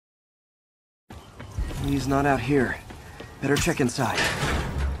He's not out here. Better check inside.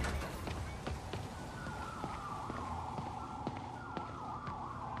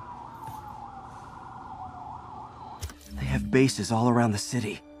 They have bases all around the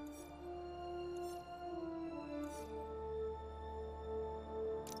city.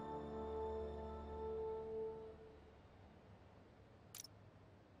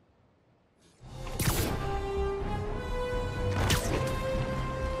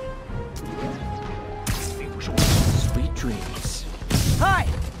 Sweet dreams. Hi!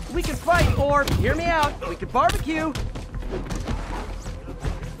 We can fight, or, hear me out, we could barbecue!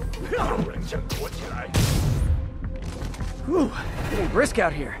 Whew, getting brisk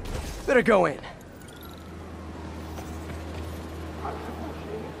out here. Better go in.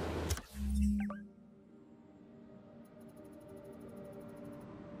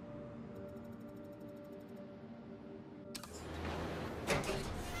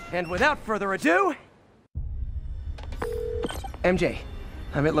 And without further ado... MJ,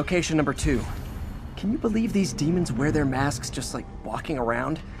 I'm at location number 2. Can you believe these demons wear their masks just like walking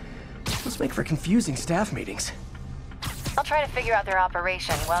around? Must make for confusing staff meetings. I'll try to figure out their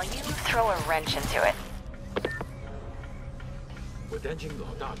operation while you throw a wrench into it. 我担心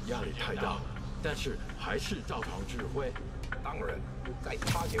老大压力太大，但是还是照常指挥。当然，在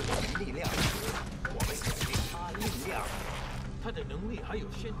他给我们力量时，我们也给他力量。他的能力还有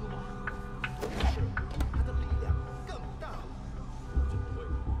限度吗？不是，他的力量更大。就不会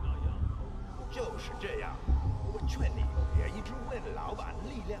那样。就是这样，我劝你别一直问老板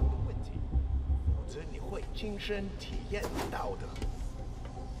力量的问题，否则你会亲身体验到的。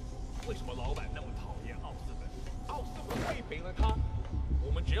为什么老板那么讨厌奥斯本？奥斯本批评了他，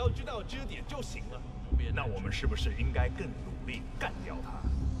我们只要知道支点就行了。那我们是不是应该更努力干掉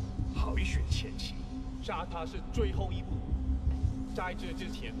他，好一雪前行？杀他是最后一步。 在这之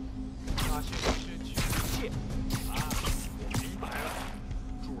前，他先失去一切。啊，我明白了，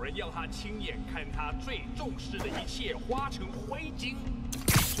主人要他亲眼看他最重视的一切化成灰烬。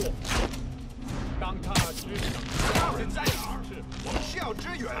错，当他知道大人在哪儿，是我们需要支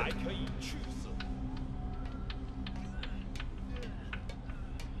援，才可以去死。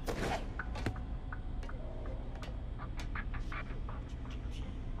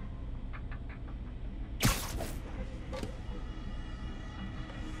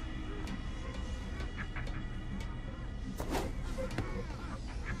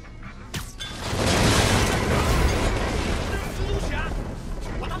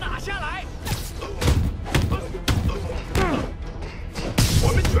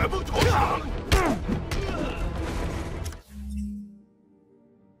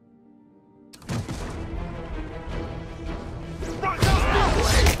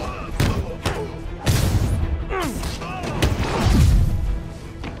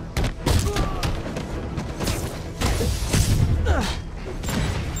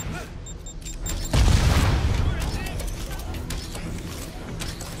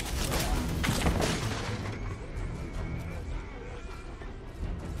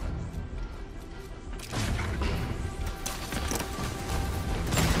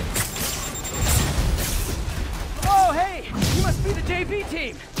JV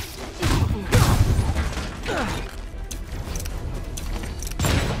team!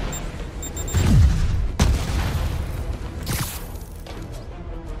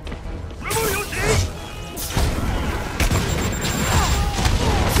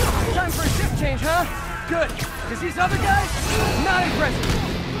 Time for a shift change, huh? Good, because these other guys, not impressive.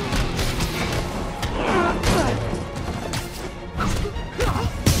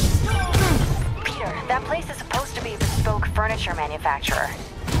 That place is supposed to be a bespoke furniture manufacturer.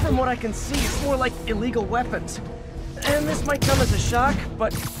 From what I can see, it's more like illegal weapons. And this might come as a shock,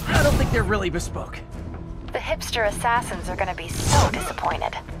 but I don't think they're really bespoke. The hipster assassins are gonna be so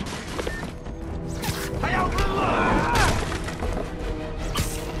disappointed.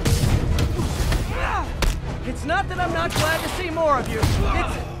 It's not that I'm not glad to see more of you.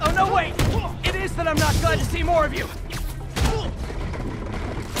 It's... oh no, wait! It is that I'm not glad to see more of you.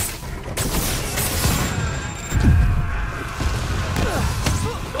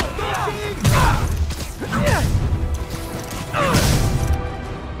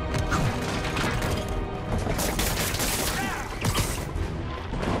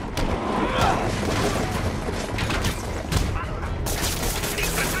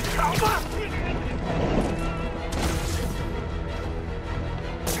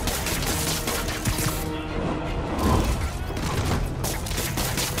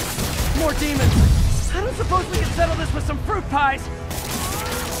 More demons! I don't suppose we can settle this with some fruit pies!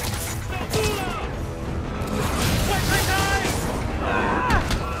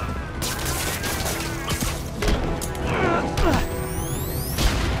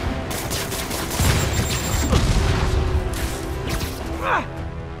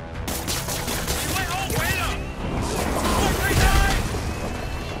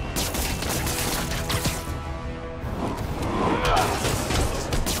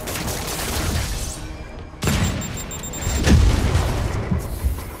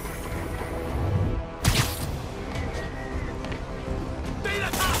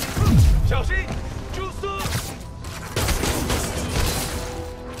 小心，蛛丝！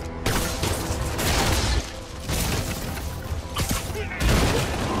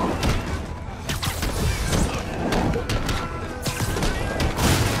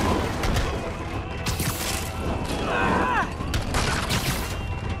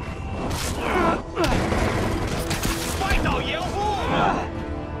快找掩护！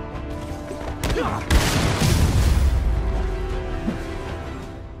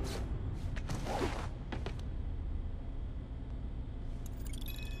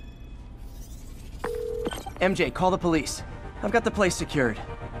 MJ, call the police. I've got the place secured.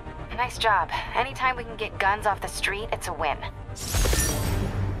 Nice job. Anytime we can get guns off the street, it's a win.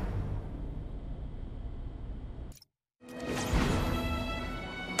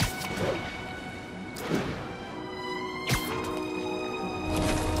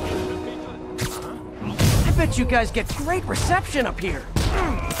 I bet you guys get great reception up here.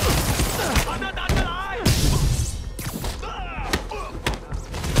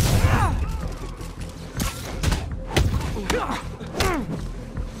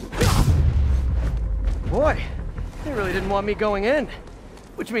 Boy, they really didn't want me going in.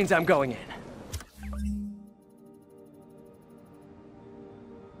 Which means I'm going in.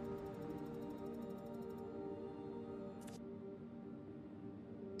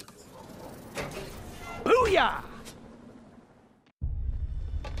 Booyah!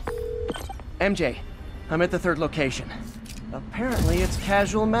 MJ, I'm at the third location. Apparently it's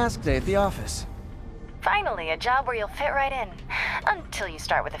casual mask day at the office. Finally, a job where you'll fit right in. Until you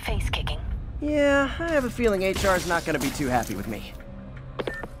start with the face kicking. Yeah, I have a feeling HR's not gonna be too happy with me.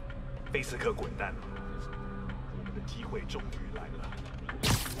 菲斯克滚蛋！我们的机会终于来了。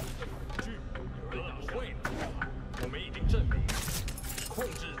据有人会了，我们已经证明，控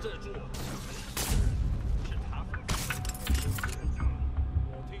制这座是他。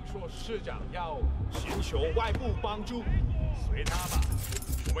我听说市长要寻求外部帮助，随他吧，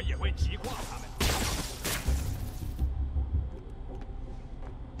我们也会击垮他们。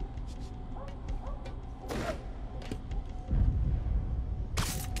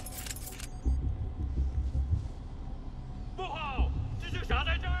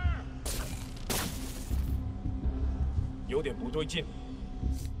 有点不对劲，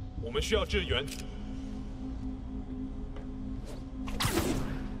我们需要支援。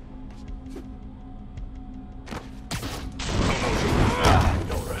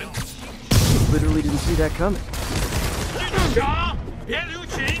有人 Literally didn't see that coming. 局长，别留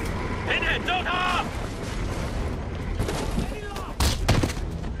情，狠狠揍他！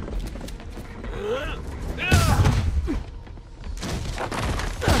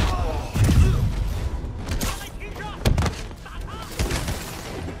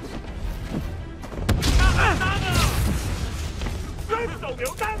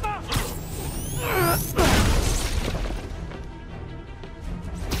流弹吧！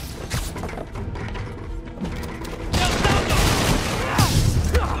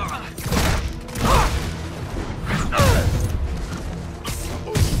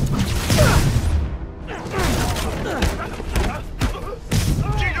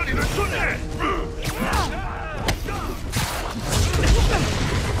记住你的训练！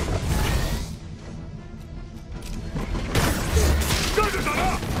这就打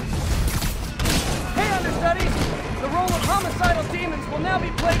了！ The role of homicidal demons will now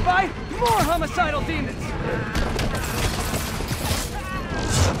be played by more homicidal demons!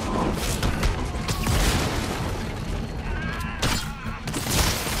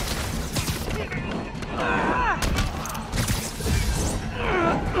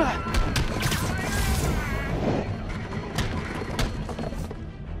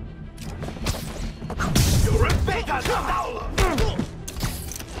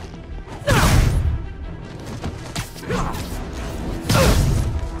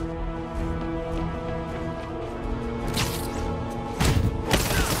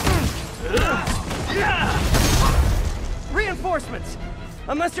 Reinforcements!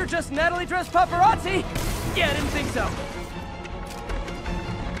 Unless you're just Natalie dressed paparazzi? Yeah, I didn't think so.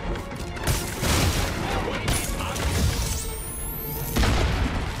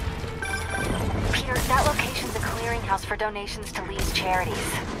 Peter, that location's a clearinghouse for donations to Lee's charities.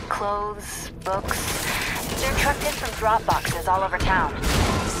 Clothes, books. They're trucked in from drop boxes all over town.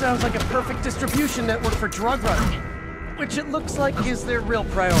 Sounds like a perfect distribution network for drug running. Which it looks like is their real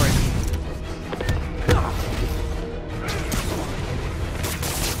priority.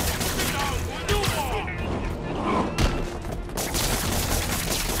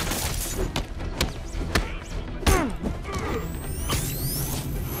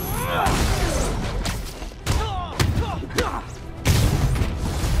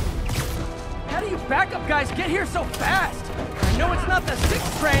 backup guys get here so fast? I know it's not the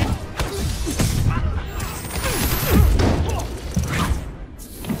 6th train.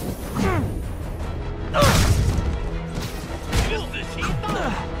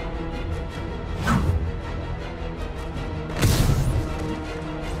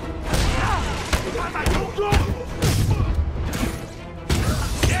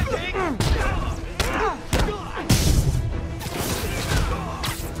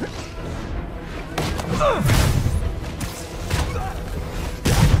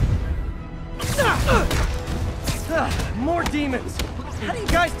 More demons! How do you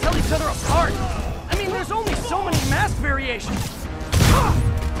guys tell each other apart? I mean, there's only so many mask variations!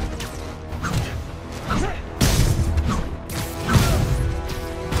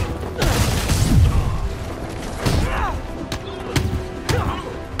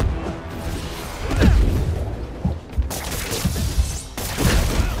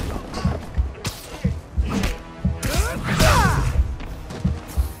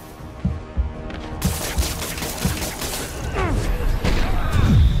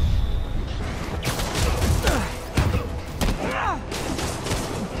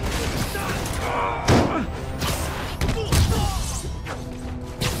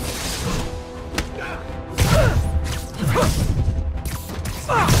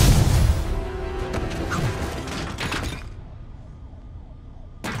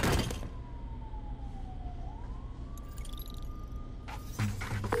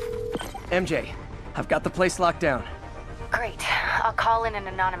 MJ, I've got the place locked down. Great. I'll call in an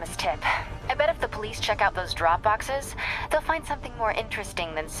anonymous tip. I bet if the police check out those drop boxes, they'll find something more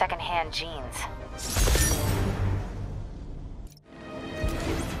interesting than secondhand jeans.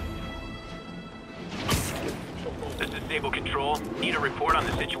 This is Sable Control. Need a report on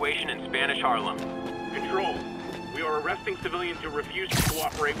the situation in Spanish Harlem. Control, we are arresting civilians who refuse to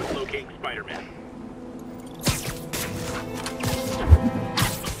cooperate with locating Spider-Man.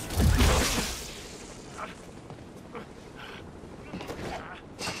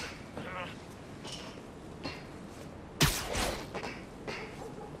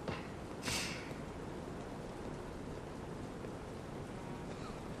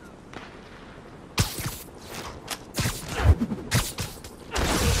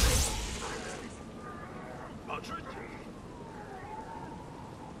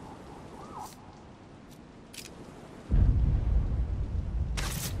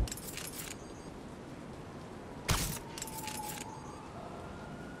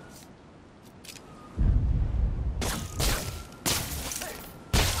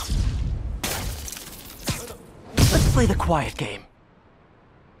 Play the quiet game.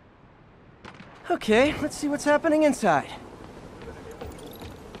 Okay, let's see what's happening inside.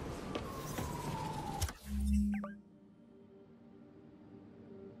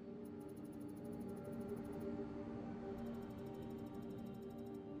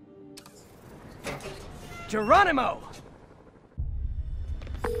 Geronimo!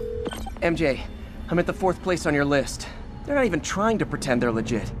 MJ, I'm at the 4th place on your list. They're not even trying to pretend they're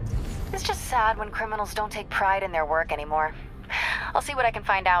legit. It's just sad when criminals don't take pride in their work anymore. I'll see what I can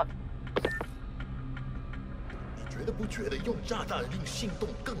find out. 你觉得不觉得用炸弹令心动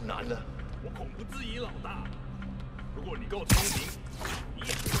更难呢？我恐不质疑老大。如果你够聪明，你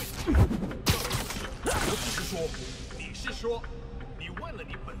也不会。我只是说，你是说，你问了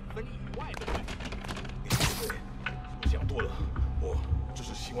你本分以外的问题。对，我想多了。我只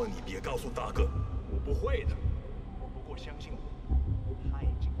是希望你别告诉大哥。我不会的。不过相信我，他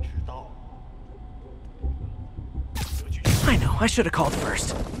已经知道了。 I know, I should have called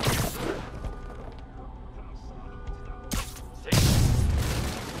first.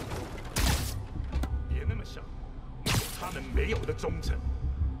 别那么想，他们没有的忠诚。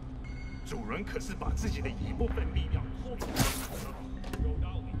主人可是把自己的一部分力量托付给了有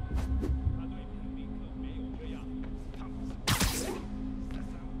道理。他对平民可没有这样。他不是。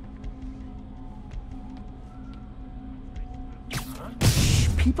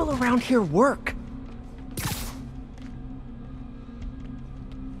People around here work.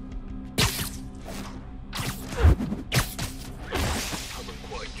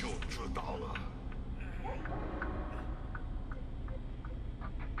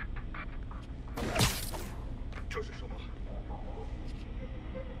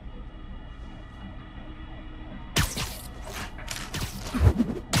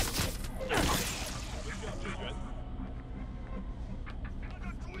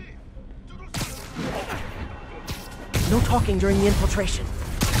 No talking during the infiltration.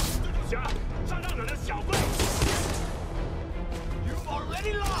 You've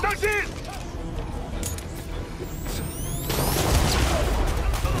already lost. 当心！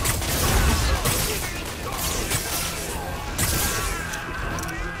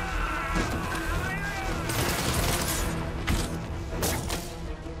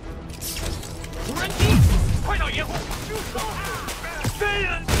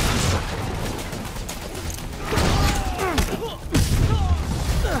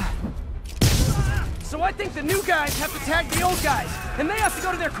 think the new guys have to tag the old guys, and they have to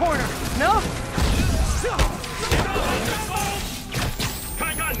go to their corner, no?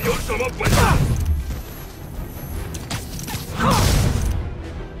 看看你有什么本事！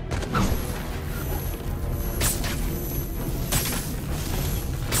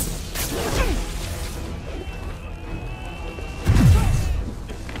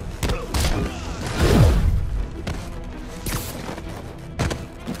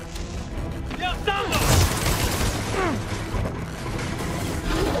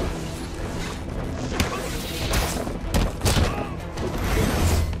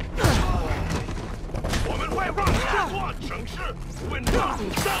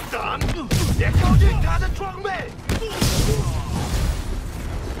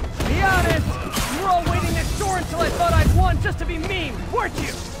 Be honest, you were all waiting next door until I thought I'd won just to be mean, weren't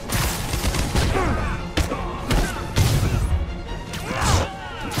you?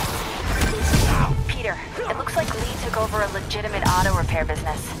 Peter, it looks like Lee took over a legitimate auto repair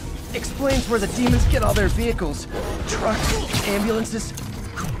business. Explains where the demons get all their vehicles. Trucks, ambulances.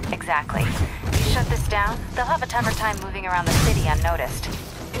 Exactly. You shut this down, they'll have a tougher time moving around the city unnoticed.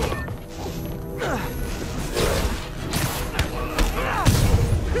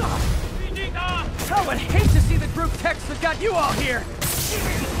 I would hate to see the group text that got you all here!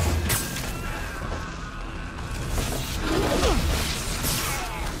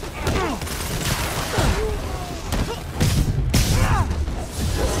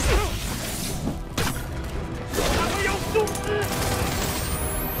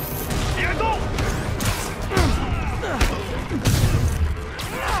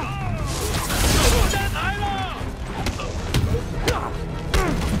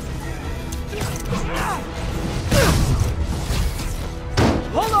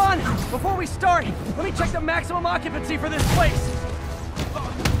 Hold on! Before we start, let me check the maximum occupancy for this place.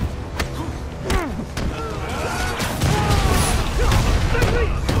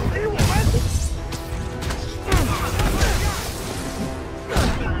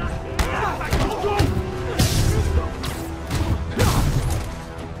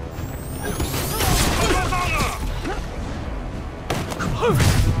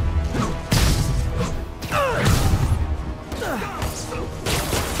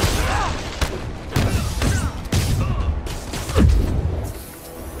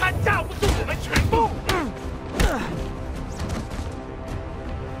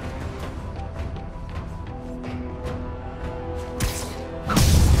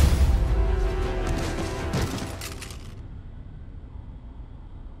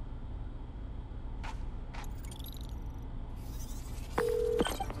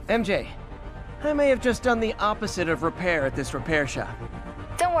 MJ, I may have just done the opposite of repair at this repair shop.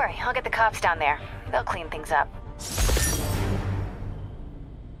 Don't worry, I'll get the cops down there. They'll clean things up.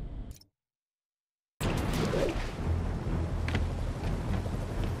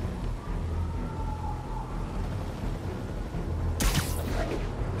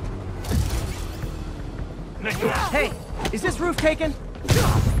 Hey, is this roof taken?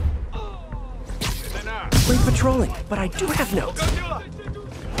 Great patrolling, but I do have notes.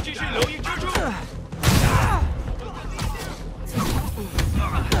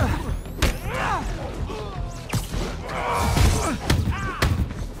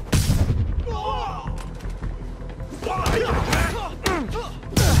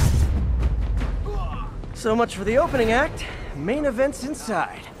 So much for the opening act. Main event's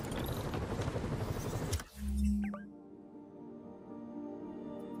inside.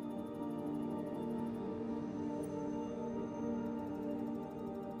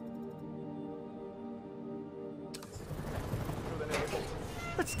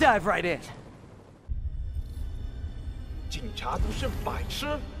 Let's dive right in. 警察不是白痴，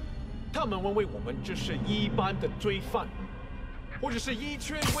他们认为我们只是一般的罪犯，或者是一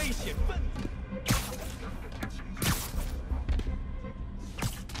群危险分子。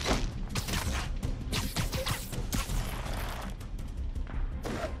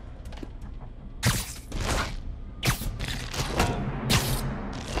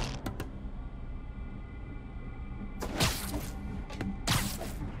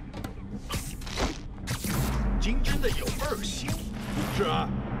金真的有二心。是啊，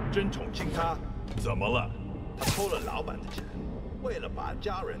真宠幸他。怎么了？他偷了老板的钱，为了把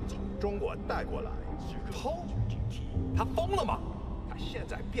家人从中国带过来。偷？他疯了吗？他现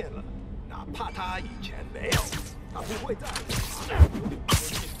在变了，哪怕他以前没有，他不会再。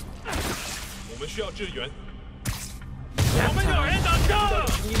我们需要支援。我们有人打枪！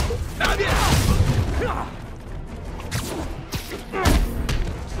拿边！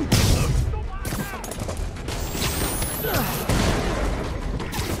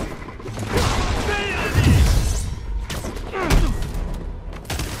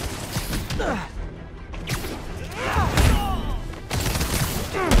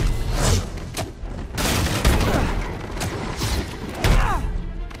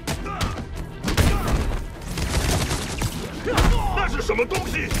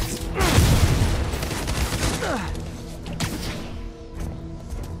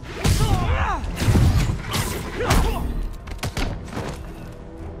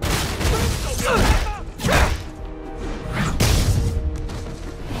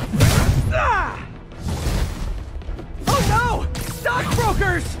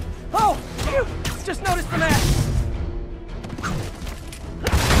 smokers! Oh, phew! Just noticed the map.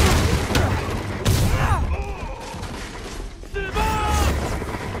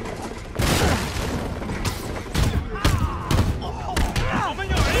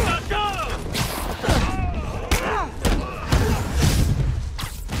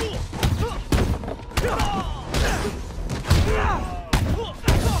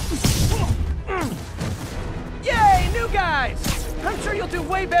 Yay, new guys! I'm sure you'll do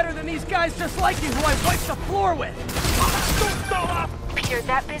way better than these guys just like you who I wiped the floor with. Peter,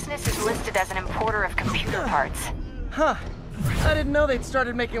 that business is listed as an importer of computer parts. Huh. I didn't know they'd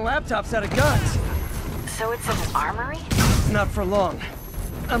started making laptops out of guns. So it's an armory? Not for long.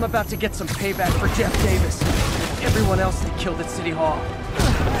 I'm about to get some payback for Jeff Davis and everyone else they killed at City Hall.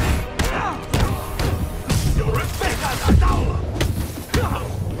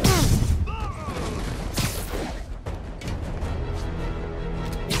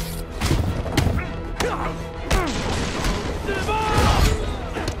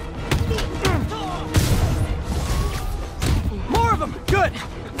 More of them! Good!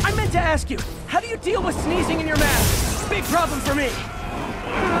 I meant to ask you, how do you deal with sneezing in your mask? Big problem for me!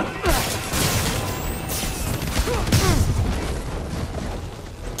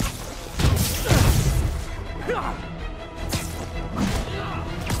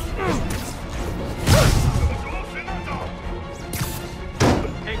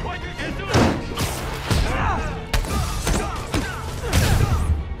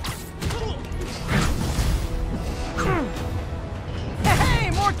 Hey,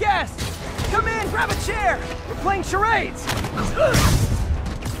 more guests! Come in, grab a chair! We're playing charades!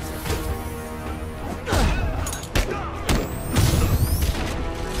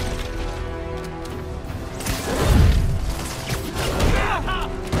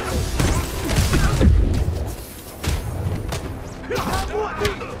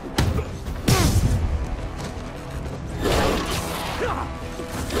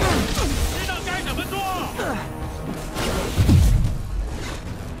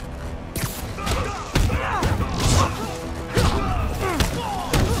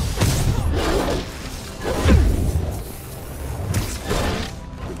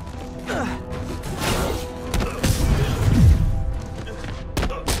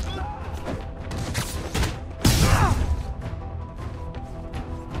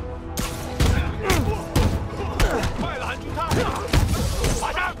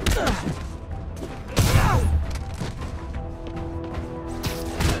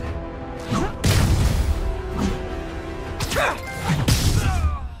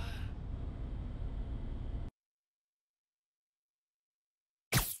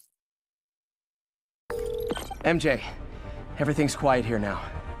 MJ, everything's quiet here now.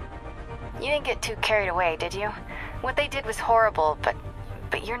 You didn't get too carried away, did you? What they did was horrible, but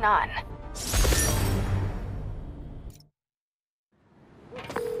you're not.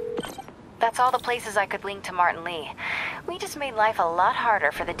 That's all the places I could link to Martin Lee. We just made life a lot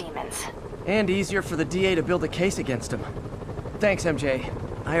harder for the demons. And easier for the DA to build a case against him. Thanks, MJ.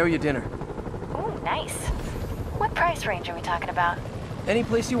 I owe you dinner. Ooh, nice. What price range are we talking about? Any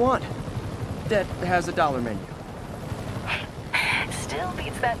place you want. That has a dollar menu. Still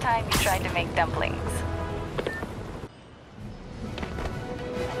beats that time you tried to make dumplings.